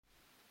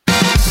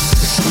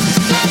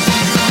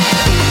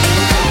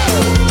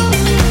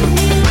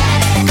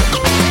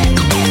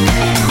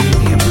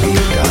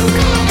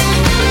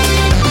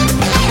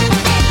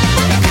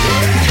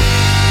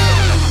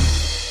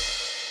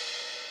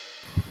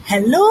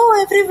Hello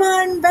every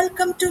one,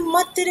 welcome to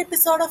മറ്റൊരു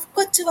episode of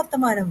കൊച്ചു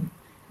വർത്തമാനം.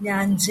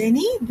 ഞാൻ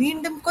ജെനി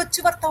വീണ്ടും കൊച്ചു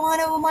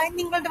വർത്തമാനവുമായി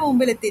നിങ്ങളുടെ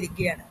മുമ്പിൽ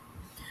എത്തിയിരിക്കുകയാണ്.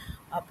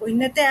 അപ്പോൾ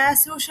ഇന്നത്തെ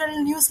ആസ് യൂഷ്വൽ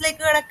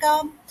ന്യൂസിലേക്ക്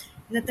കിടക്കാം.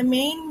 ഇന്നത്തെ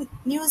മെയിൻ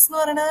ന്യൂസ് എന്ന്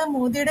പറയുന്നത്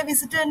മോദിയുടെ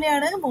വിസിറ്റ്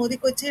തന്നെയാണ്. മോദി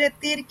കൊച്ചിയിൽ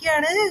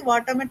എത്തിയിരിക്കുകയാണ്.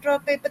 വാട്ടർ മെട്രോ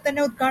ഒക്കെ ഇപ്പൊ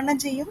തന്നെ ഉദ്ഘാടനം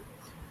ചെയ്യും.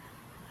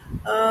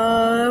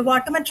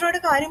 വാട്ടർ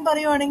മെട്രോയുടെ കാര്യം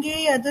പറയുവാണെങ്കിൽ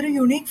അതൊരു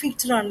യുണീക്ക്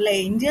ഫീച്ചർ ആണല്ലേ.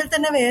 ഇന്ത്യയിൽ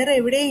തന്നെ വേറെ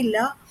എവിടെയില്ല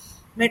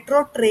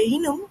മെട്രോ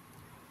ട്രെയിനും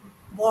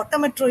വാട്ടർ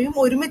മെട്രോയും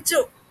ഒരുമിച്ച്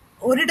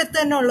ഒരിടത്ത്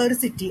തന്നെ ഉള്ള ഒരു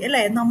സിറ്റി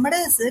അല്ലേ. നമ്മുടെ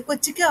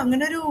കൊച്ചിക്ക്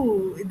അങ്ങനെ ഒരു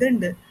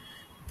ഇതുണ്ട്,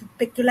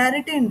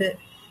 പെക്യുലാരിറ്റി ഉണ്ട്.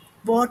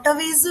 വാട്ടർ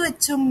വേസ്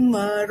വെച്ചും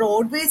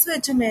റോഡ് വേസ്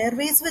വെച്ചും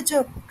എയർവേസ് വെച്ചും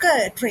ഒക്കെ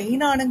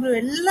ട്രെയിൻ ആണെങ്കിലും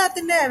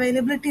എല്ലാത്തിന്റെ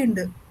അവൈലബിലിറ്റി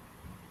ഉണ്ട്.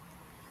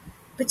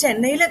 ഇപ്പൊ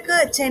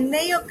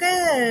ചെന്നൈ ഒക്കെ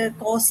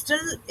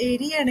കോസ്റ്റൽ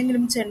ഏരിയ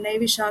ആണെങ്കിലും ചെന്നൈ,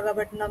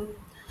 വിശാഖപട്ടണം,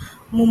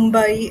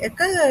 മുംബൈ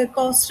ഒക്കെ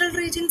കോസ്റ്റൽ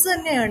റീജിയൻസ്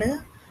തന്നെയാണ്.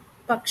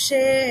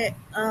 പക്ഷേ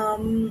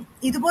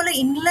ഇതുപോലെ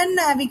ഇൻലൻഡ്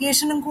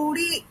നാവിഗേഷനും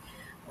കൂടി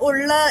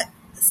ഉള്ള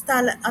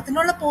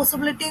അതിനുള്ള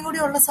പോസിബിലിറ്റിയും കൂടി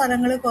ഉള്ള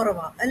സ്ഥലങ്ങൾ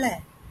കുറവാ അല്ലേ.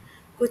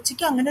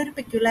 കൊച്ചിക്ക് അങ്ങനെ ഒരു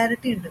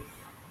പെക്യുലാരിറ്റി ഉണ്ട്.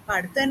 അപ്പൊ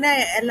അടുത്ത് തന്നെ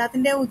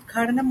എല്ലാത്തിന്റെ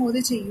ഉദ്ഘാടനം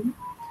മോദി ചെയ്യും.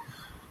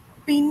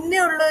 പിന്നെ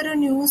ഉള്ള ഒരു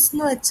ന്യൂസ്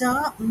എന്ന് വെച്ചാ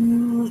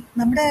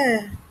നമ്മുടെ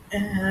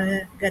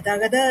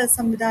ഗതാഗത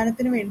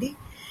സംവിധാനത്തിന് വേണ്ടി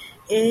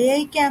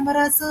AI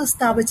ക്യാമറാസ്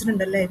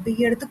സ്ഥാപിച്ചിട്ടുണ്ടല്ലേ. ഇപ്പൊ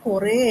ഈ അടുത്ത്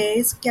കുറെ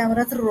AI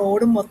ക്യാമറാസ്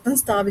റോഡ് മൊത്തം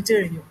സ്ഥാപിച്ചു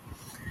കഴിഞ്ഞു.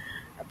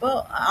 അപ്പോൾ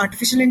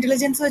ആർട്ടിഫിഷ്യൽ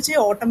ഇന്റലിജൻസ് വെച്ച്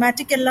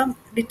ഓട്ടോമാറ്റിക് എല്ലാം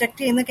ഡിറ്റക്ട്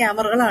ചെയ്യുന്ന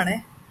ക്യാമറകളാണ്.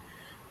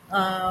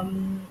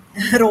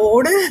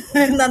 റോഡ്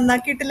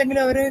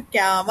നന്നാക്കിയിട്ടില്ലെങ്കിലും അവര്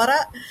ക്യാമറ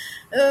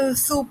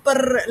സൂപ്പർ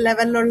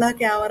ലെവലിലുള്ള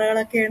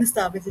ക്യാമറകളൊക്കെയാണ്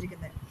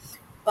സ്ഥാപിച്ചിരിക്കുന്നത്.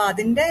 അപ്പൊ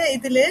അതിന്റെ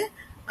ഇതില്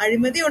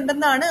അഴിമതി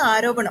ഉണ്ടെന്നാണ്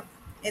ആരോപണം.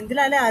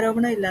 എന്തിനാലേ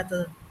ആരോപണം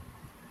ഇല്ലാത്തത്?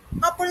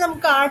 അപ്പോൾ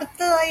നമുക്ക്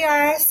അടുത്തതായി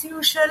ആസ്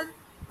യൂഷ്വൽ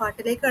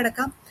പാട്ടിലേക്ക്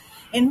കിടക്കാം.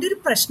 എൻ്റെ ഒരു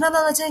പ്രശ്നം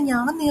എന്താണെന്ന് വെച്ചാൽ,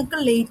 ഞാൻ നിങ്ങൾക്ക്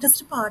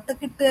ലേറ്റസ്റ്റ്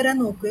പാട്ടൊക്കെ ഇട്ട് തരാൻ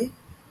നോക്കുവേ,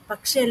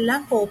 പക്ഷെ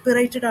എല്ലാം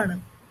കോപ്പിറൈറ്റഡ് ആണ്.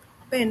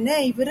 അപ്പൊ എന്നെ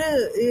ഇവര്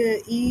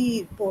ഈ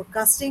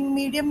പോഡ്കാസ്റ്റിംഗ്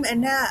മീഡിയം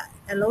എന്നെ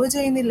അലോ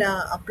ചെയ്യുന്നില്ല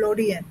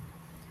അപ്ലോഡ് ചെയ്യാൻ.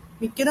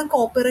 മിക്കതും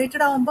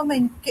കോപ്പിറൈറ്റഡ് ആവുമ്പം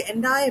എനിക്ക്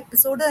എൻ്റെ ആ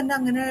എപ്പിസോഡ് തന്നെ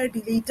അങ്ങനെ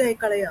ഡിലീറ്റ് ആയി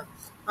കളയാ.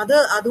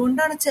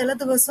 അതുകൊണ്ടാണ് ചില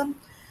ദിവസം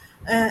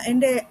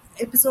എൻ്റെ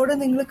എപ്പിസോഡ്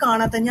നിങ്ങൾ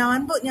കാണാത്ത.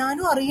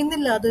 ഞാനും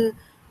അറിയുന്നില്ല അത്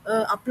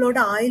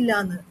അപ്ലോഡ് ആയില്ല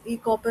എന്ന്. ഈ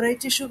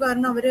കോപ്പിറൈറ്റ് ഇഷ്യൂ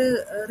കാരണം അവര്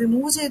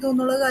റിമൂവ് ചെയ്തു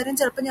എന്നുള്ള കാര്യം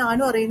ചിലപ്പോൾ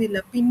ഞാനും അറിയുന്നില്ല.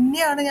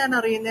 പിന്നെയാണ് ഞാൻ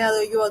അറിയുന്നത്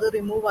അയ്യോ അത്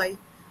റിമൂവ് ആയി,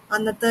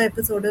 അന്നത്തെ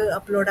എപ്പിസോഡ്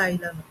അപ്ലോഡ്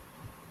ആയില്ല എന്ന്.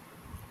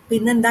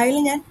 പിന്നെ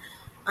എന്തായാലും ഞാൻ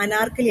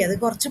അനാർക്കലി, അത്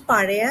കുറച്ച്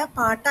പഴയ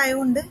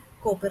പാട്ടായതുകൊണ്ട്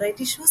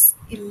കോപ്പിറൈറ്റ് ഇഷ്യൂസ്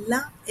ഇല്ല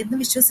എന്ന്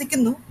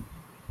വിശ്വസിക്കുന്നു.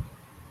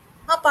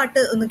 ആ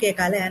പാട്ട് ഒന്ന്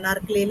കേൾക്കാം അല്ലെ.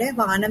 അനാർക്കലിയിലെ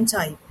വാനം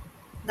ചായും.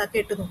 ഇതാ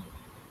കേട്ടു നോക്കൂ.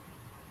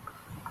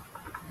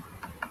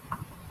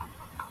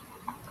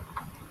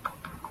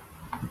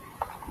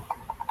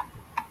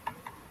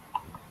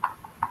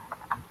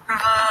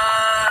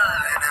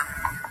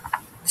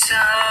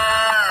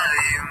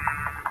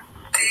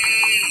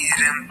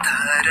 തീരം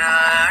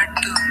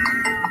താരാട്ടും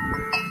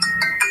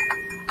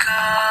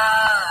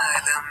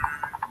കാലം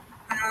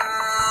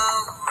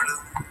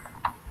മൂളും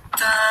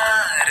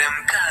താരം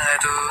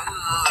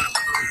കാതോർക്കും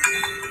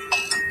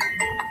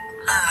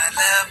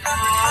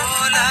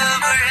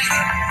അലപോലവൾ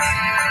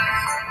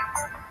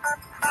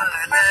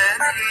പല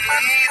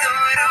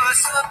നെയ്തൊരു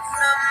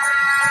സ്വപ്നം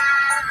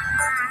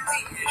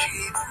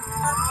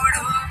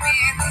മൂടുമി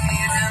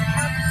നേരം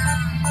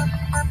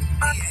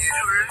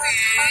ഇരുൾ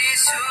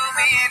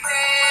വീശുമി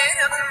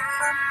നേരം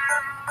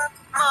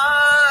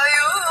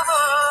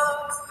മായുമോ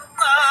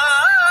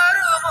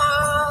മാറുമോ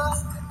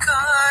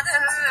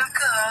കാനൽ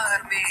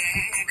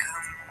കാർമേഘം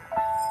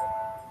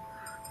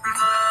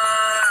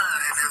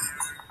വാനം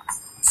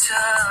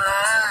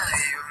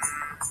ചായും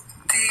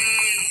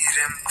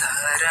തീരം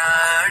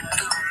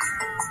താരാട്ടും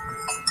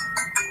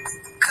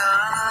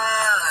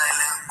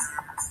കാലം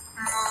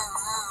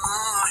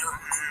മൂളും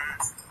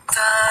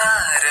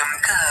താരം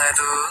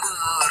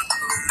കാതോർക്കും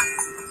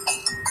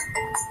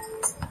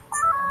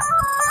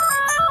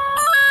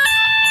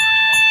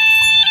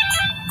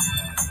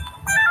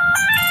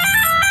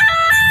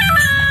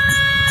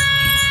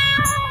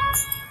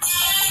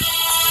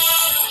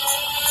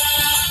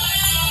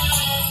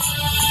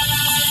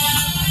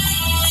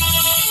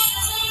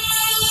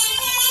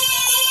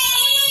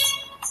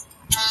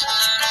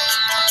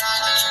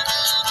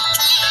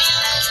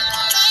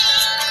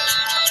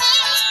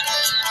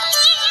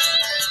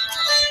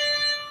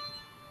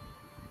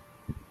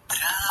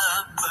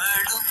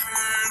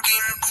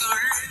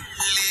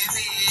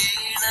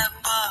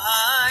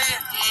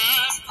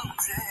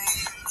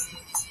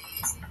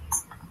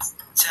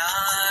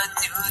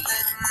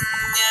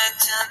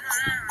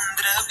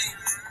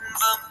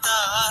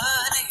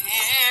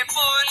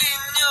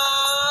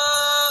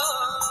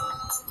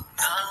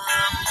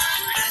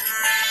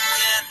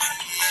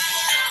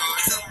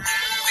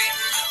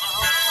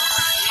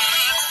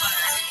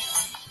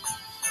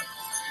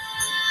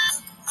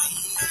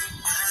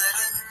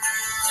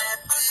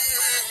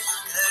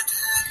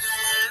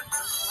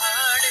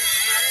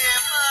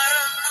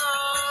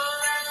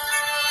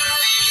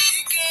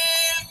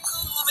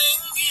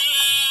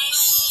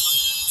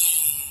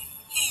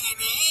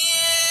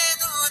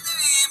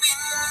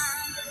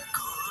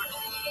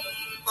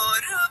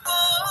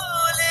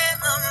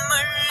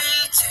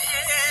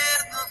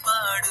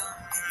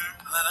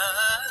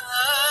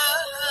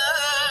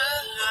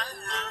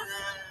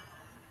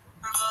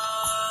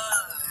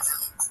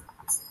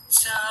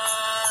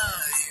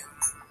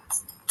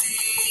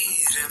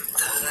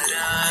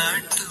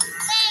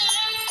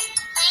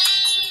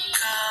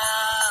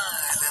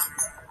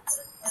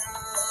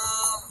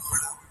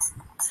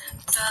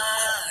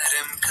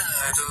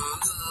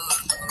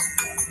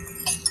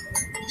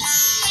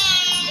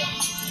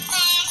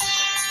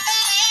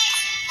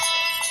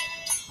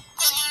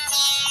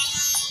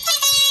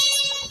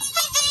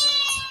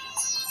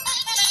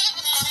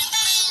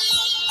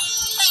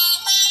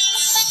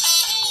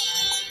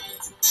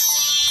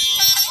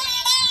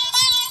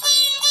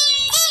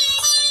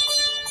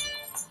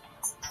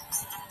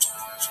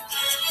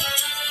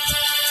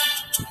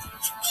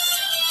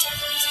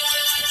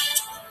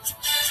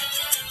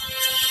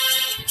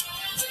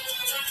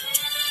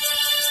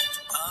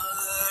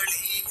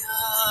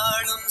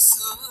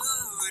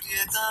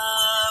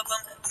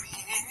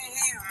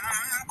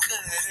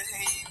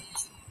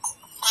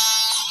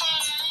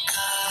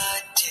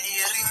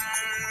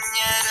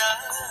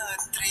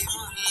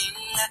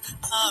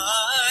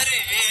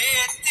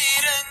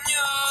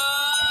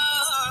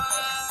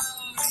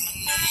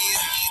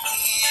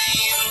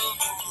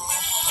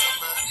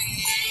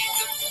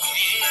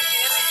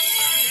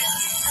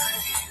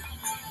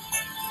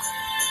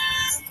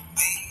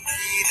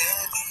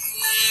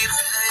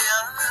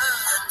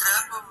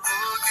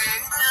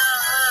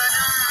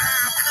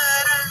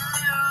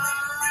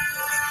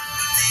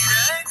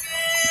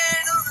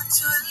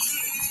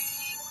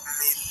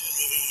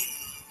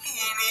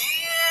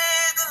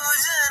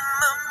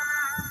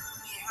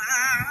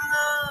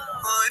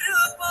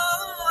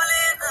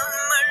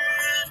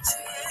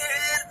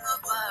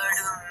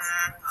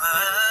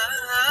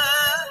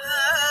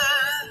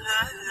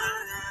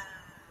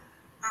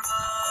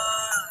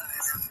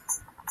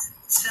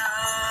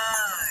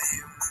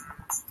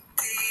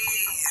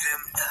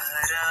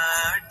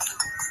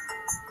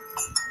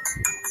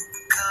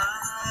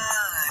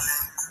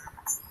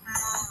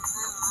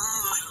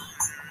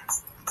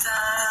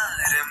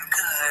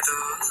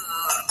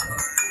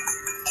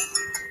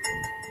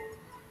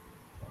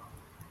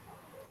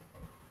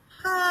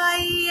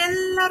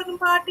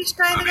എല്ലാവർക്കും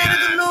ഇഷ്ടമായെന്ന്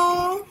കരുതുന്നു.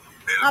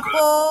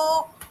 അപ്പോ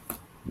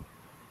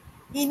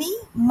ഇനി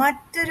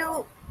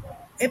മറ്റൊരു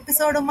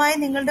എപ്പിസോഡുമായി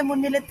നിങ്ങളുടെ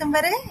മുന്നിലെത്തും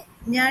വരെ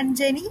ഞാൻ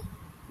ജെനി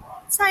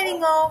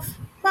സൈനിങ് ഓഫ്.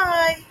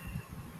 ബൈ.